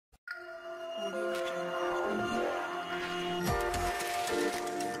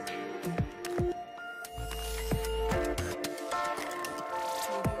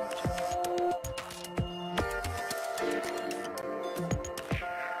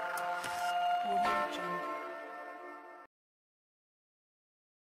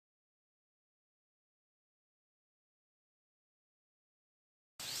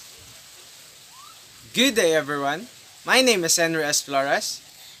Good day, everyone. My name is Henry S. Flores.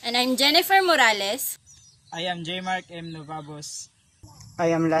 And I'm Jenefer Morales. I am J. Mark M. Novabos.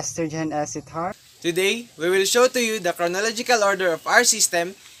 I am Lesther Sitjar. Today, we will show to you the chronological order of our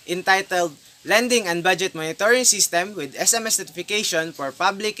system entitled Lending and Budget Monitoring System with SMS Notification for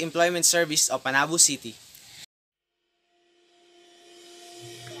Public Employment Service of Panabo City.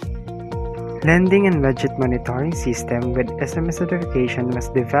 Lending and Budget Monitoring System with SMS Notification was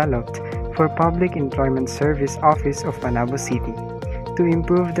developed for Public Employment Service Office of Panabo City to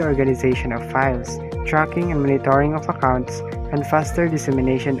improve the organization of files, tracking and monitoring of accounts, and faster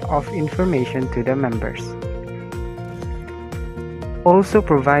dissemination of information to the members. Also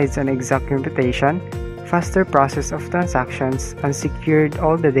provides an exact computation, faster process of transactions, and secured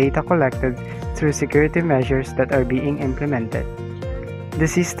all the data collected through security measures that are being implemented. The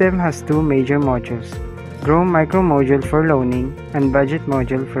system has two major modules, Grow Micro Module for loaning and Budget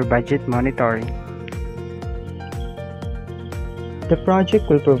Module for budget monitoring. The project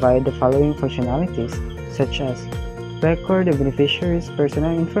will provide the following functionalities such as record the beneficiary's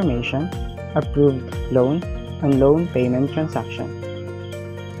personal information, approved loan, and loan payment transaction.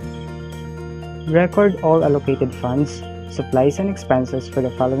 Record all allocated funds, supplies, and expenses for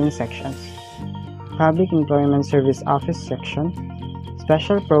the following sections: Public Employment Service Office section,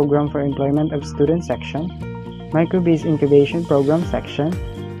 Special Program for Employment of Students section, Microbiz Incubation Program section,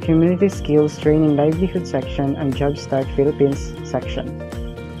 Community Skills Training Livelihood section, and Jumpstart Philippines section.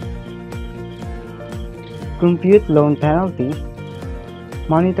 Compute loan penalty,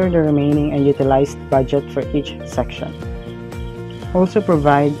 monitor the remaining and utilized budget for each section. Also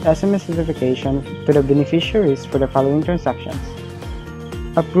provide SMS notification to the beneficiaries for the following transactions: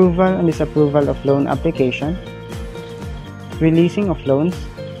 approval and disapproval of loan application, releasing of loans,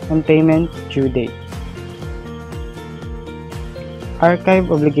 and payment due date. Archive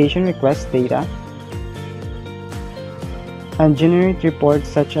obligation request data, and generate reports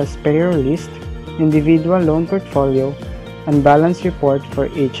such as payroll list, individual loan portfolio, and balance report for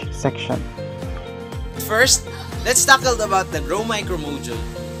each section. First, let's tackle about the Grow Micro Module.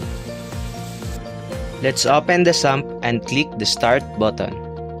 Let's open the SUMP and click the Start button.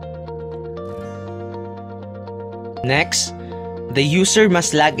 Next, the user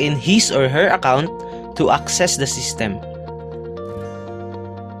must log in his or her account to access the system.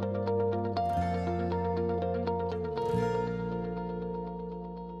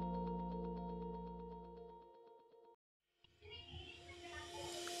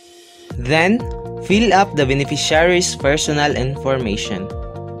 Then, fill up the beneficiary's personal information.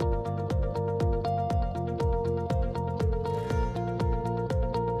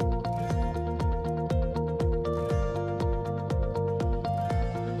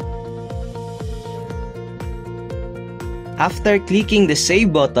 After clicking the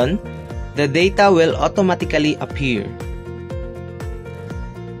Save button, the data will automatically appear.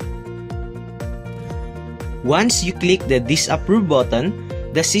 Once you click the Disapprove button,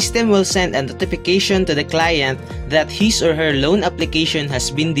 the system will send a notification to the client that his or her loan application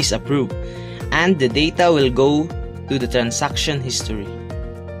has been disapproved, and the data will go to the transaction history.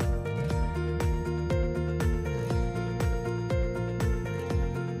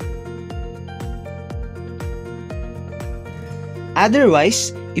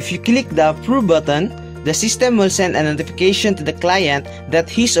 Otherwise, if you click the Approve button, the system will send a notification to the client that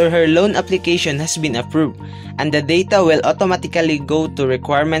his or her loan application has been approved, and the data will automatically go to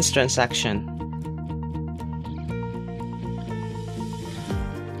Requirements transaction.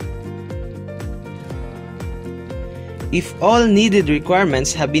 If all needed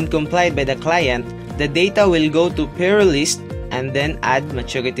requirements have been complied by the client, the data will go to Payroll list and then add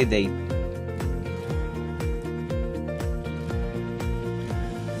maturity date.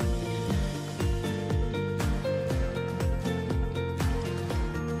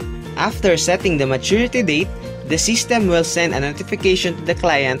 After setting the maturity date, the system will send a notification to the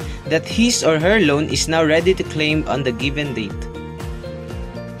client that his or her loan is now ready to claim on the given date.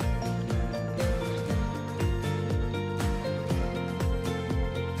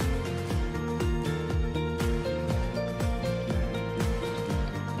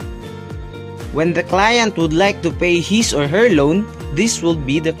 When the client would like to pay his or her loan, this will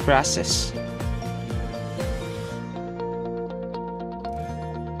be the process.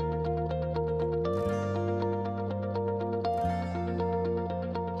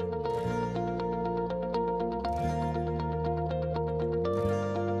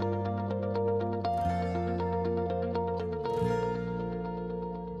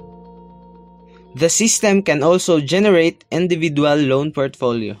 The system can also generate individual loan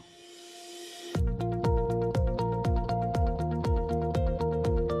portfolio.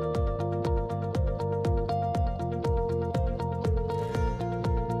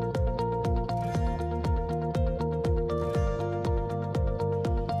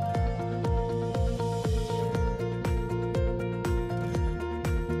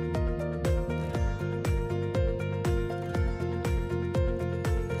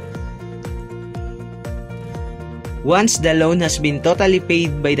 Once the loan has been totally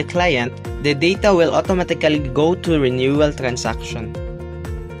paid by the client, the data will automatically go to renewal transaction.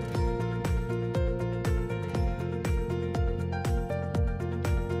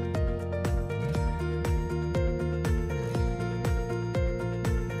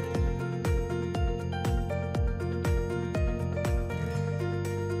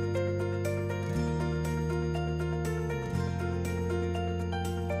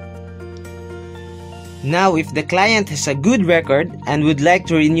 Now, if the client has a good record and would like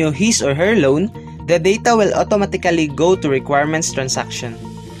to renew his or her loan, the data will automatically go to requirements transaction.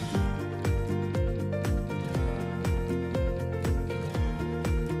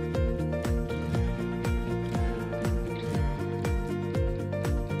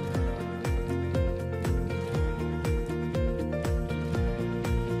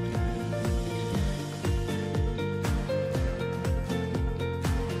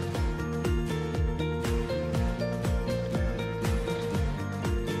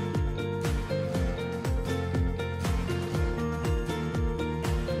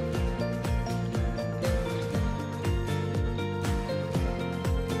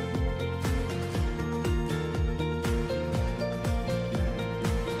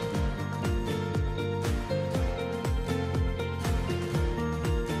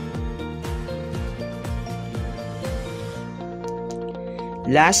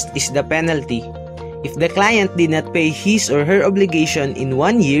 Last is the penalty. If the client did not pay his or her obligation in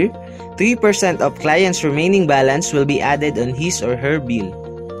 1 year, 3% of client's remaining balance will be added on his or her bill.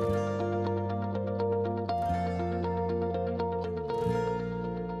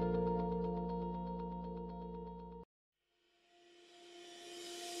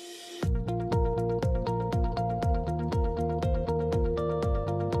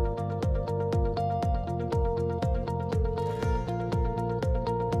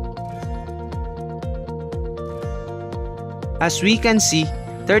 As we can see,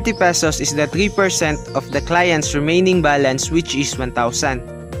 30 pesos is the 3% of the client's remaining balance, which is 1,000.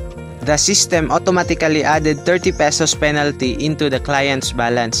 The system automatically added 30 pesos penalty into the client's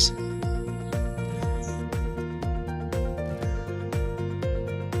balance.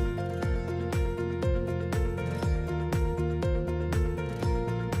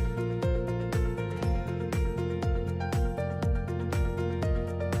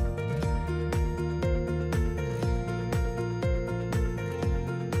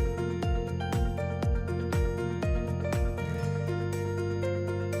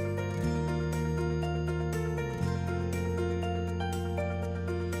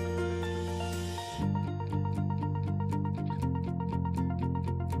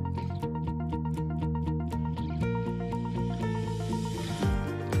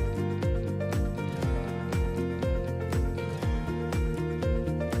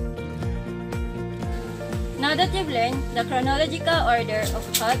 Now that you've learned the chronological order of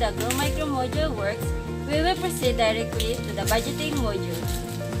how the Grow Micro module works, we will proceed directly to the budgeting module.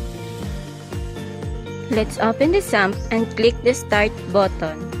 Let's open the SAMP and click the Start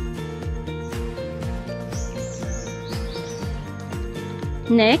button.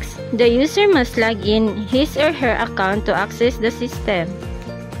 Next, the user must log in his or her account to access the system.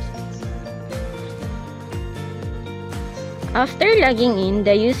 After logging in,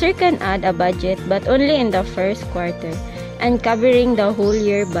 the user can add a budget but only in the first quarter and covering the whole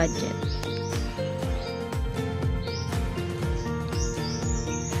year budget.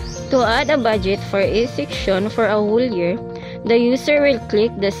 To add a budget for a section for a whole year, the user will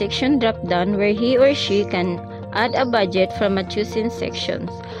click the section drop-down where he or she can add a budget from a chosen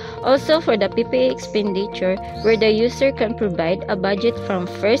sections. Also for the PPA expenditure, where the user can provide a budget from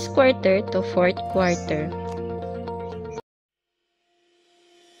first quarter to fourth quarter.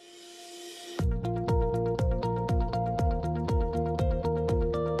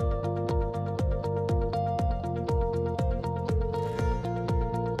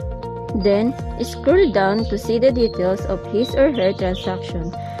 Then, scroll down to see the details of his or her transaction.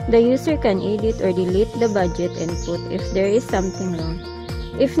 The user can edit or delete the budget input if there is something wrong.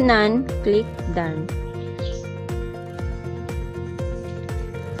 If none, click Done.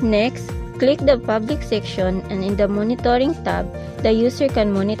 Next, click the Public section, and in the Monitoring tab, the user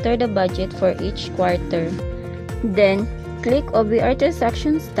can monitor the budget for each quarter. Then, click OBR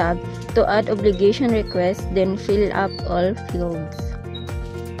Transactions tab to add obligation requests, then fill up all fields.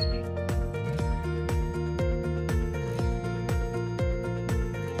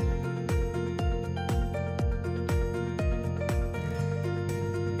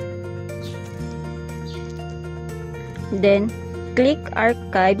 Then, click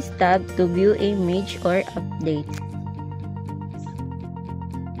Archives tab to view a image or update.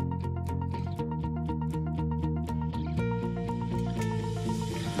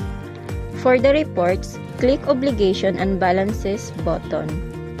 For the reports, click Obligation and Balances button.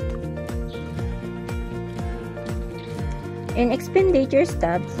 In Expenditures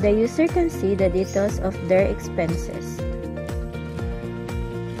tab, the user can see the details of their expenses.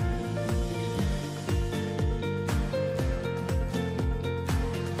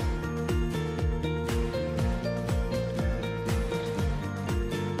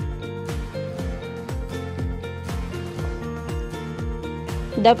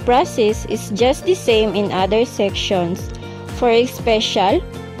 The process is just the same in other sections for Special,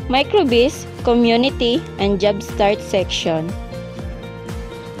 Microbiz, Community, and Job Start section.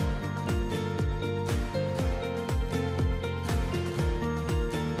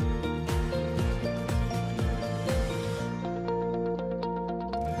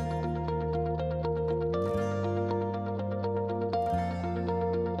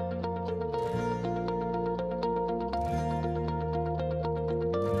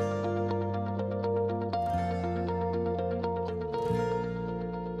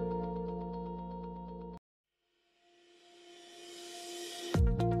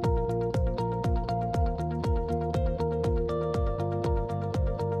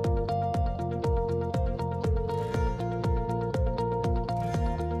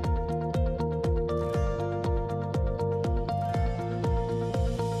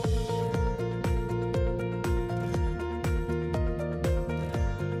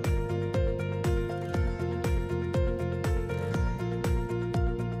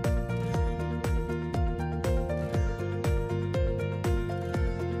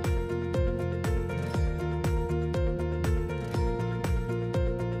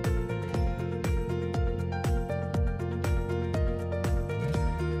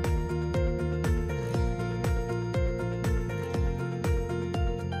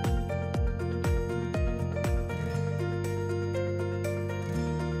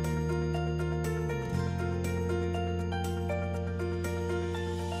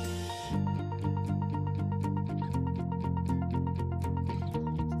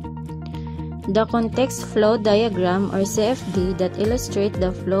 The context flow diagram or CFD that illustrate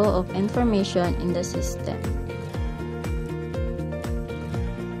the flow of information in the system.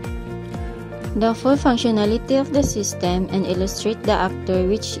 The full functionality of the system and illustrate the actor,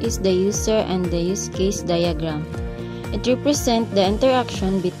 which is the user, and the use case diagram. It represents the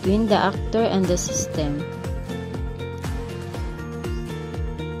interaction between the actor and the system.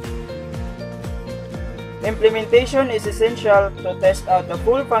 Implementation is essential to test out the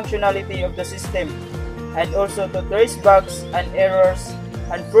full functionality of the system and also to trace bugs and errors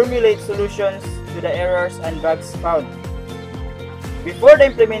and formulate solutions to the errors and bugs found. Before the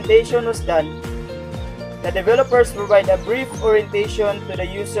implementation was done, the developers provide a brief orientation to the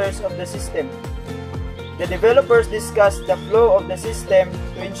users of the system. The developers discuss the flow of the system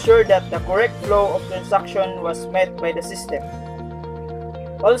to ensure that the correct flow of transaction was met by the system.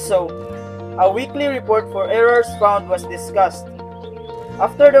 Also, a weekly report for errors found was discussed.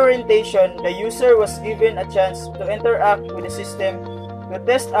 After the orientation, the user was given a chance to interact with the system to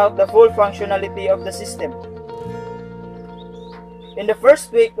test out the full functionality of the system. In the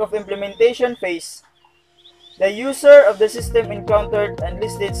first week of implementation phase, the user of the system encountered and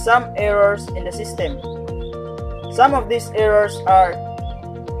listed some errors in the system. Some of these errors are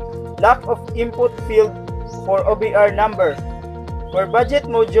lack of input field for OBR number, for budget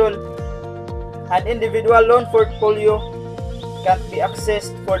module, an individual loan portfolio can't be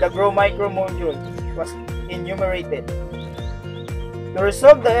accessed for the Grow Micro module was enumerated. To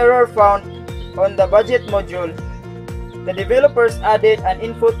resolve the error found on the budget module, the developers added an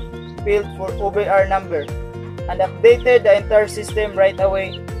input field for OBR number and updated the entire system right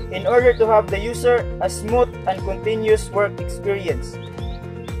away in order to have the user a smooth and continuous work experience.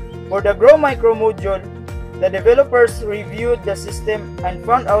 For the Grow Micro module, the developers reviewed the system and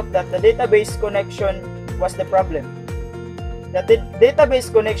found out that the database connection was the problem. The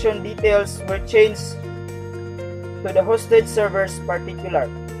database connection details were changed to the hosted server's particular.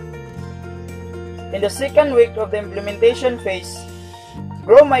 In the second week of the implementation phase,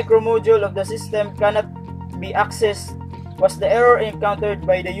 Grow Micro module of the system cannot be accessed was the error encountered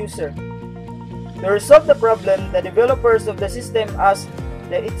by the user. To resolve the problem, the developers of the system asked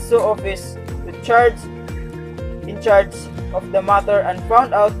the PESO office in charge of the matter and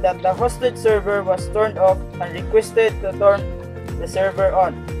found out that the hosted server was turned off and requested to turn the server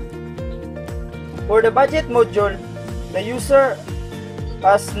on. For the budget module, the user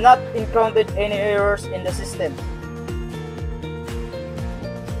has not encountered any errors in the system.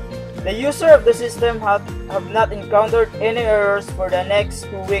 The user of the system have not encountered any errors for the next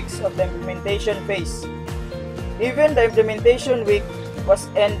 2 weeks of the implementation phase. Even the implementation week was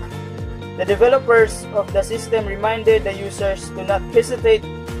end, The developers of the system reminded the users to not hesitate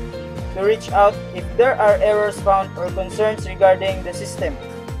to reach out if there are errors found or concerns regarding the system.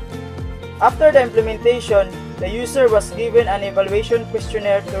 After the implementation, the user was given an evaluation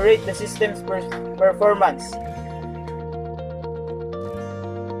questionnaire to rate the system's performance.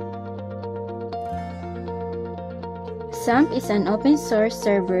 SAMP is an open source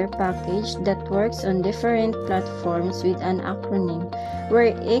server package that works on different platforms with an acronym,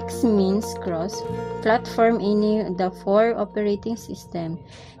 where X means cross platform any of the 4 operating systems,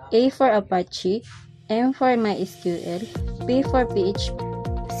 A for Apache, M for MySQL, P for PHP.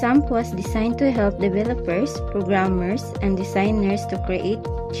 SAMP was designed to help developers, programmers, and designers to create,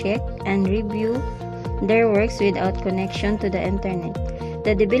 check, and review their works without connection to the internet.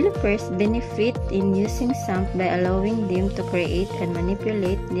 The developers benefit in using SAMP by allowing them to create and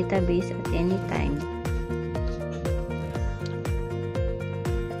manipulate database at any time.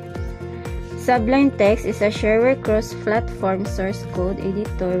 Sublime Text is a shareware cross-platform source code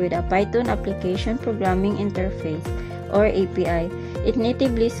editor with a Python application programming interface, or API. It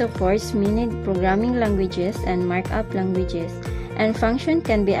natively supports many programming languages and markup languages, and function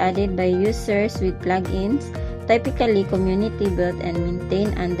can be added by users with plugins, typically community built and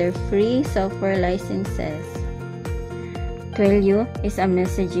maintained under free software licenses. Twilio is a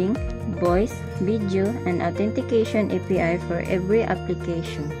messaging, voice, video, and authentication API for every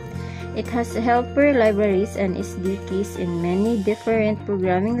application. It has helper libraries and SDKs in many different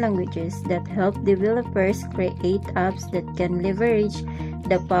programming languages that help developers create apps that can leverage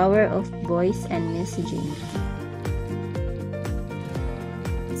the power of voice and messaging.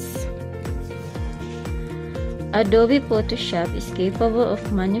 Adobe Photoshop is capable of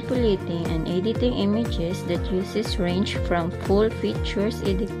manipulating and editing images that uses range from full features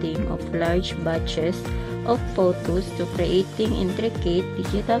editing of large batches of photos to creating intricate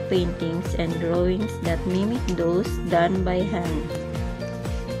digital paintings and drawings that mimic those done by hand.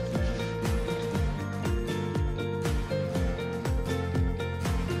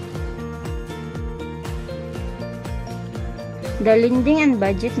 The Lending and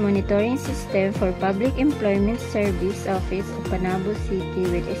Budget Monitoring System for Public Employment Service Office of Panabo City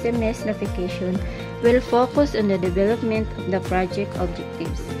with SMS notification will focus on the development of the project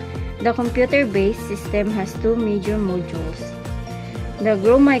objectives. The computer-based system has 2 major modules: the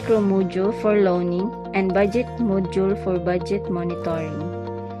Grow Micro module for loaning and Budget module for budget monitoring.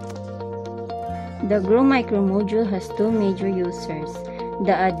 The Grow Micro module has 2 major users,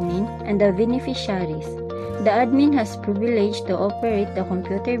 the admin and the beneficiaries. The admin has privilege to operate the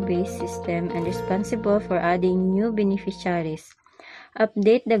computer-based system and responsible for adding new beneficiaries,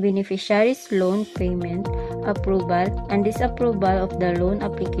 update the beneficiary's loan payment, approval and disapproval of the loan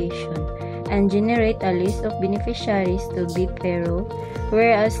application, and generate a list of beneficiaries to be payroll,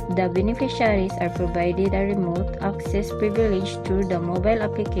 whereas the beneficiaries are provided a remote access privilege through the mobile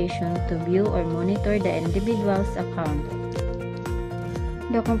application to view or monitor the individual's account.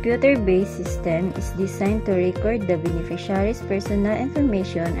 The computer-based system is designed to record the beneficiary's personal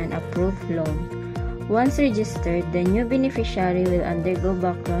information and approve loan. Once registered, the new beneficiary will undergo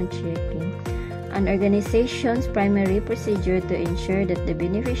background checking, an organization's primary procedure to ensure that the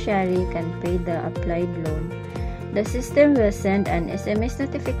beneficiary can pay the applied loan. The system will send an SMS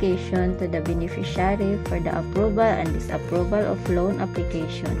notification to the beneficiary for the approval and disapproval of loan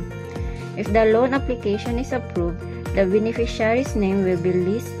application. If the loan application is approved, the beneficiary's name will be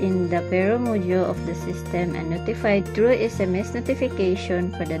listed in the payroll module of the system and notified through SMS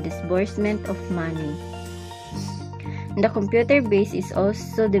notification for the disbursement of money. The computer base is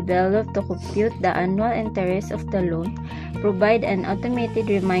also developed to compute the annual interest of the loan, provide an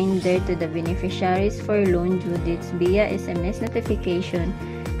automated reminder to the beneficiaries for loan due dates via SMS notification,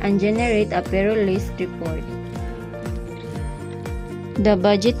 and generate a payroll list report. The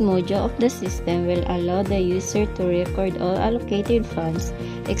budget module of the system will allow the user to record all allocated funds,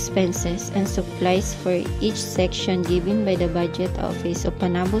 expenses, and supplies for each section given by the Budget Office of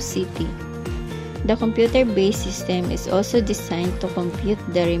Panabo City. The computer-based system is also designed to compute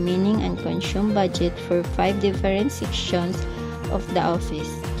the remaining and consumed budget for 5 different sections of the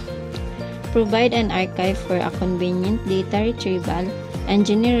office, provide an archive for a convenient data retrieval, and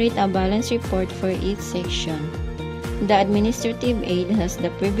generate a balance report for each section. The administrative aide has the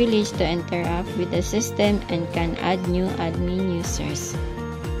privilege to interact with the system and can add new admin users.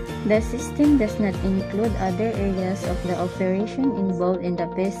 The system does not include other areas of the operation involved in the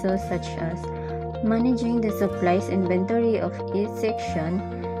PESO, such as managing the supplies inventory of each section,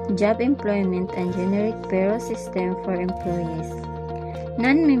 job employment, and generic payroll system for employees.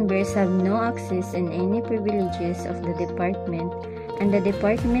 Non-members have no access and any privileges of the department, and the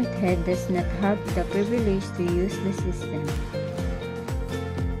department head does not have the privilege to use the system.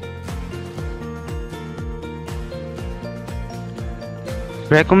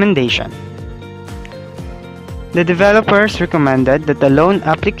 Recommendation. The developers recommended that the loan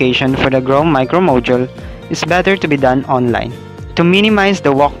application for the Grow Micro module is better to be done online to minimize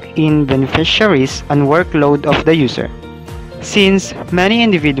the walk-in beneficiaries and workload of the user. Since many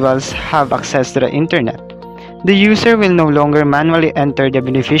individuals have access to the internet, the user will no longer manually enter the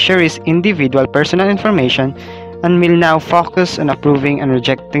beneficiary's individual personal information and will now focus on approving and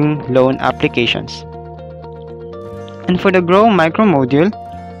rejecting loan applications. And for the Grow Micro module,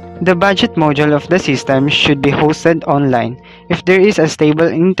 the budget module of the system should be hosted online if there is a stable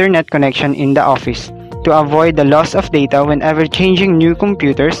internet connection in the office to avoid the loss of data whenever changing new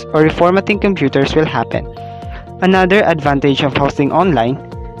computers or reformatting computers will happen. Another advantage of hosting online,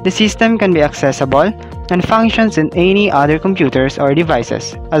 the system can be accessible and functions in any other computers or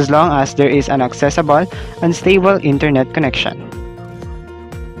devices as long as there is an accessible and stable internet connection.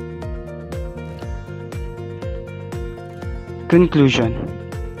 Conclusion.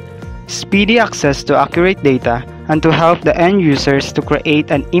 Speedy access to accurate data and to help the end users to create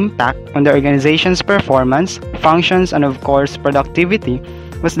an impact on the organization's performance, functions, and of course productivity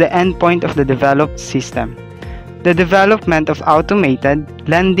was the endpoint of the developed system. The development of automated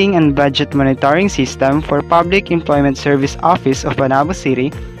lending and budget monitoring system for Public Employment Service Office of Panabo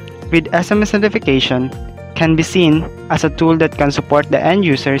City with SMS notification can be seen as a tool that can support the end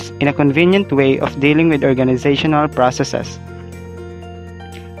users in a convenient way of dealing with organizational processes.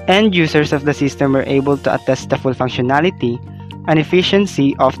 End users of the system were able to attest the full functionality and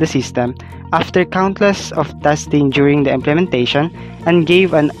efficiency of the system after countless of testing during the implementation and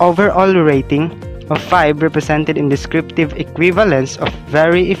gave an overall rating of 5 represented in descriptive equivalence of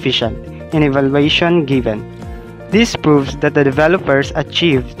very efficient in evaluation given. This proves that the developers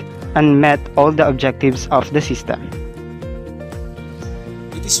achieved and met all the objectives of the system.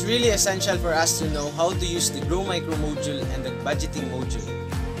 It is really essential for us to know how to use the Grow Micro module and the budgeting module.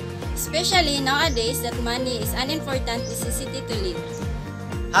 Especially nowadays that money is an important necessity to live.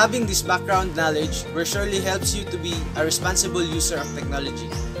 Having this background knowledge will surely helps you to be a responsible user of technology.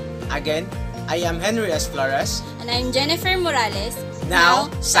 Again, I am Henry S. Flores. And I'm Jenefer Morales.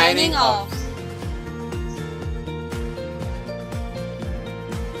 Now, signing off.